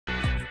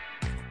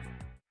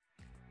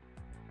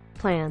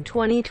plan.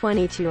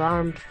 2022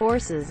 Armed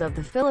Forces of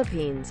the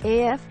Philippines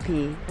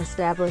 (AFP)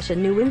 establish a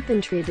new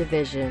infantry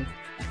division.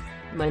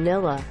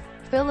 Manila,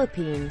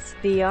 Philippines.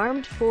 The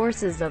Armed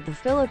Forces of the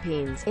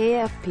Philippines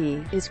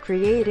 (AFP) is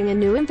creating a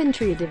new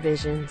infantry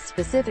division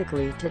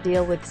specifically to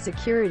deal with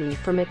security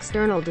from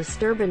external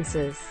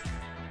disturbances.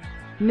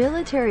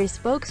 Military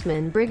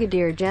spokesman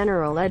Brigadier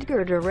General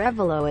Edgar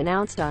Arevalo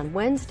announced on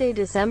Wednesday,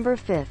 December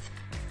 5th.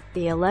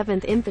 The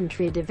 11th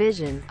Infantry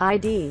Division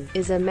 (ID)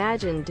 is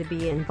imagined to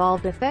be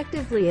involved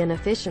effectively and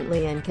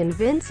efficiently and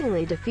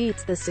convincingly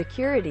defeats the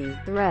security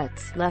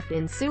threats left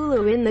in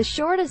Sulu in the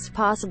shortest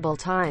possible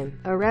time,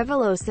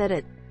 Arevalo said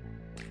at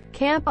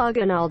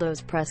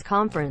Kampogon's press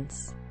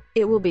conference.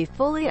 It will be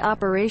fully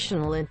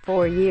operational in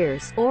 4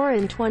 years, or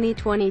in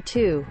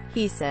 2022,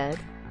 he said.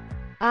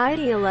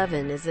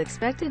 ID-11 is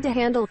expected to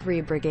handle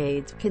 3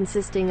 brigades,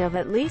 consisting of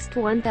at least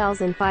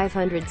 1,500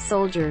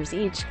 soldiers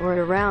each, or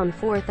around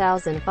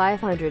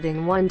 4,500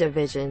 in one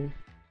division.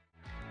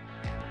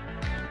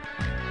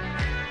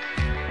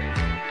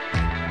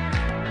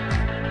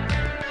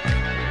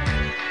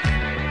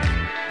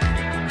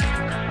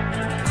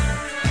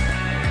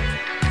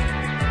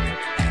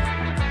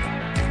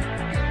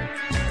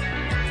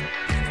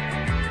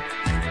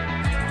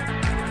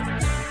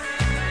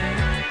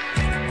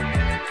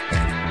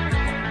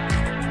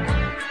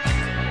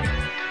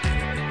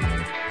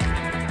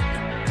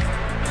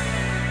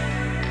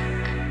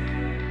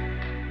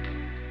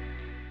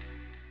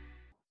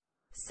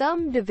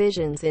 Some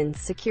divisions in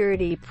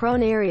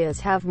security-prone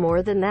areas have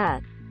more than that.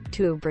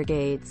 2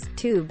 brigades,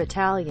 2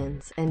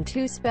 battalions, and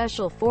 2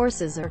 special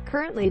forces are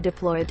currently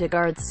deployed to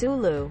guard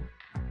Sulu.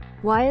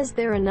 Why is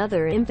there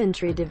another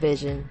infantry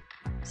division?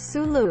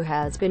 Sulu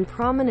has been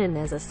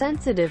prominent as a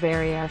sensitive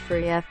area for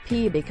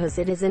AFP because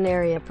it is an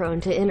area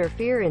prone to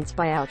interference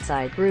by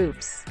outside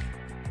groups.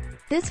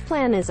 This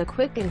plan is a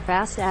quick and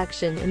fast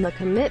action in the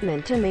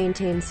commitment to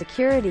maintain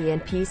security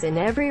and peace in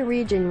every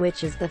region,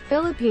 which is the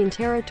Philippine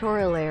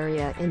territorial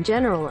area in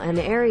general and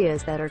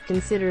areas that are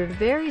considered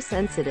very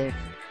sensitive.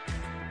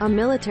 A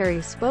military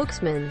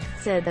spokesman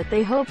said that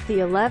they hoped the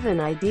 11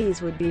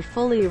 IDs would be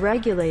fully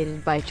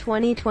regulated by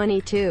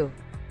 2022.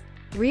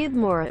 Read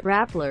more at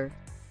Rappler.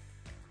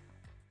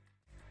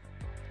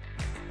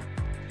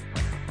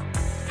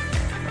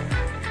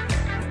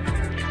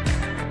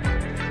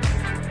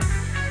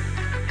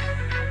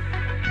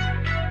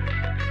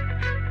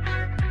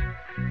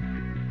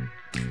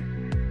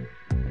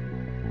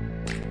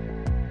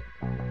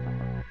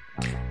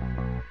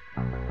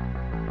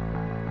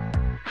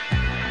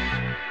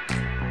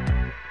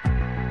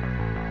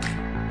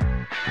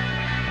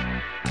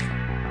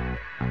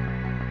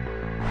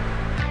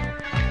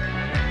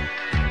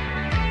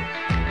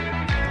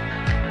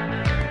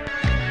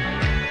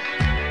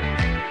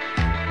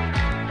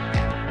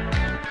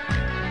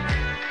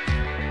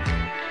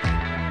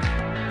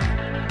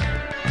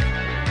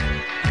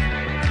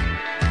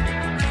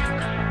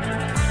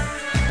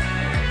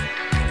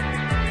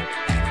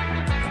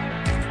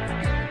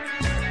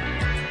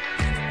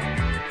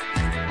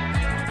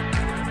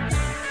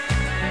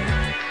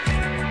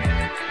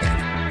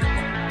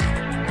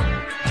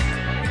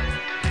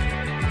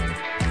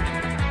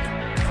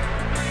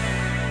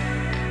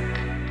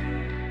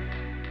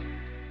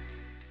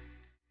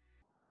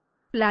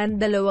 Plan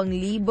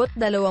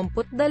 2022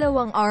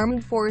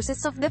 Armed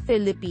Forces of the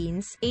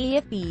Philippines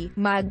 (AFP)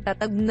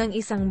 magtatag ng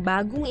isang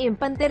bagong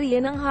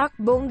impanterya ng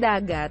hakbong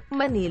dagat,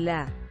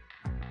 Manila.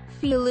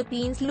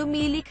 Philippines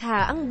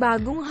lumilikha ang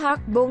bagong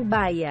hakbong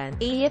bayan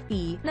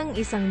 (AFP) ng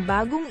isang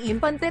bagong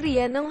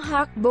impanterya ng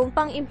hakbong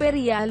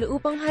pang-imperyal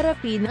upang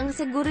harapin ang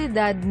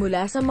seguridad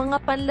mula sa mga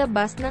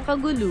panlabas ng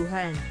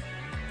kaguluhan.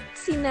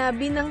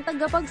 Sinabi ng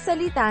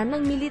tagapagsalita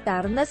ng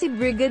militar na si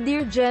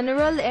Brigadier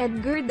General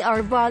Edgar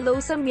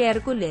Arevalo sa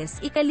Miyerkules,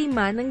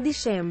 5 ng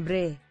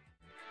Disyembre.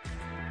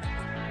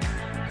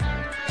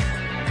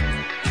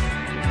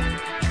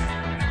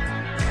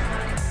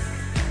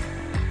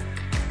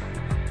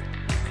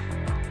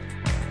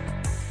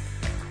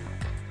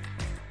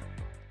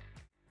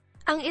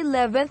 Ang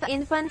 11th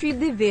Infantry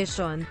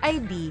Division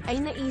 (ID) ay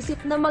naisip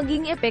na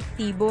maging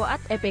epektibo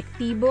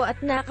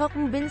at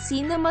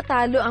nakakumbinsi na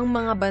matalo ang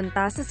mga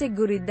banta sa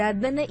seguridad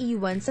na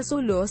naiwan sa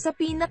Sulu sa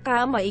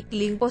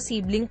pinakamaikling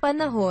posibleng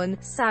panahon,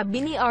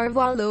 sabi ni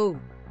Arevalo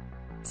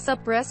sa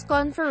press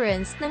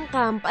conference ng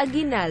Camp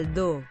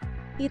Aguinaldo.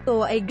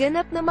 Ito ay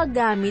ganap na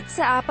magamit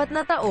sa 4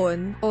 na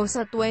taon, o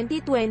sa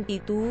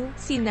 2022,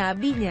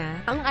 sinabi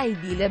niya. Ang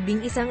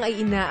ID-11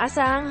 ay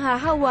inaasahang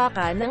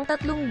hahawakan ng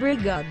 3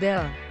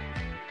 brigada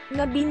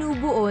na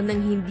binubuo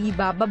ng hindi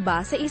bababa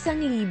sa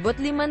 1,500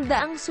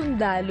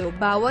 sundalo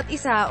bawat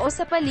isa o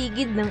sa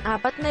paligid ng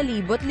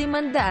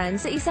 4,500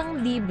 sa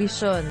isang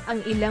dibisyon.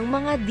 Ang ilang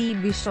mga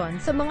dibisyon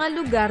sa mga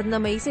lugar na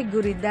may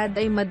seguridad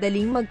ay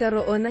madaling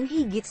magkaroon ng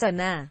higit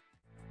sana.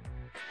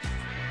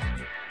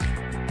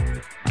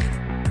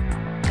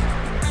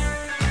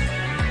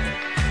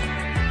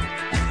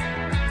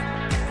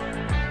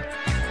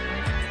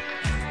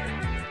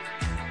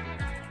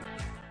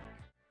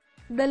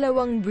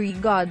 2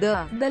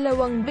 brigada,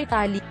 2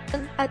 battalion,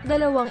 at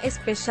 2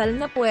 espesyal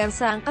na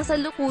puwersa ang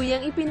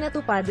kasalukuyang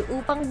ipinatupad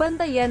upang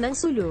bantayan ang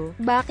Sulu.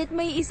 Bakit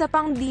may isa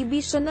pang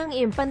dibisyon ng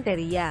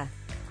impanteriya?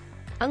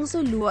 Ang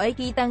Sulu ay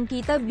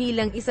kitang-kita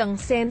bilang isang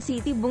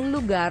sensitibong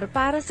lugar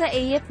para sa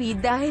AFP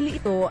dahil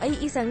ito ay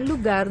isang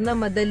lugar na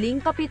madaling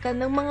kapitan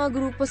ng mga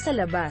grupo sa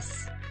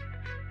labas.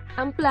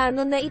 Ang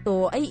plano na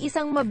ito ay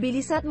isang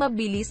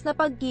mabilis na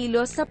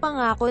pagkilos sa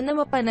pangako na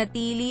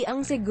mapanatili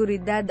ang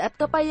seguridad at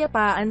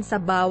kapayapaan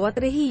sa bawat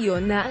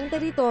rehiyon na ang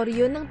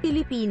teritoryo ng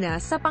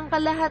Pilipinas sa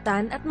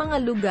pangkalahatan at mga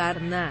lugar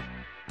na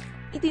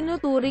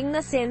itinuturing na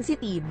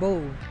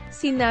sensitibo.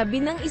 Sinabi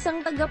ng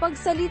isang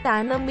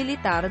tagapagsalita ng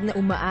militar na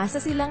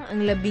umaasa silang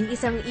ang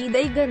 11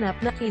 iday ganap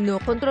na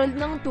kinokontrol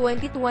ng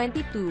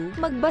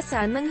 2022,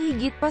 magbasa ng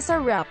higit pa sa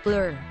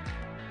Rappler.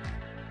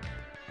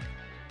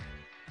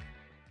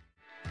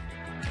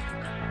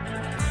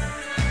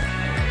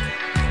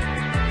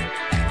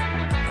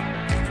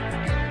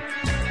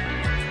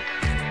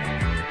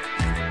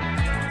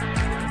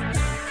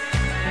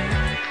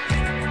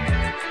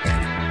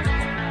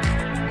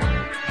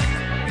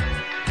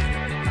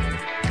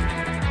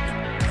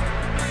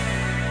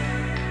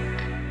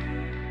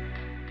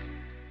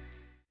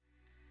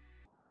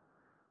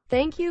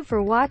 Thank you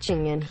for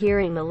watching and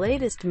hearing the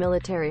latest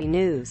military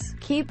news.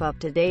 Keep up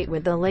to date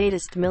with the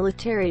latest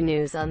military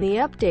news on the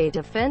Update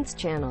Defense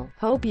channel.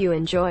 Hope you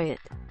enjoy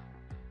it.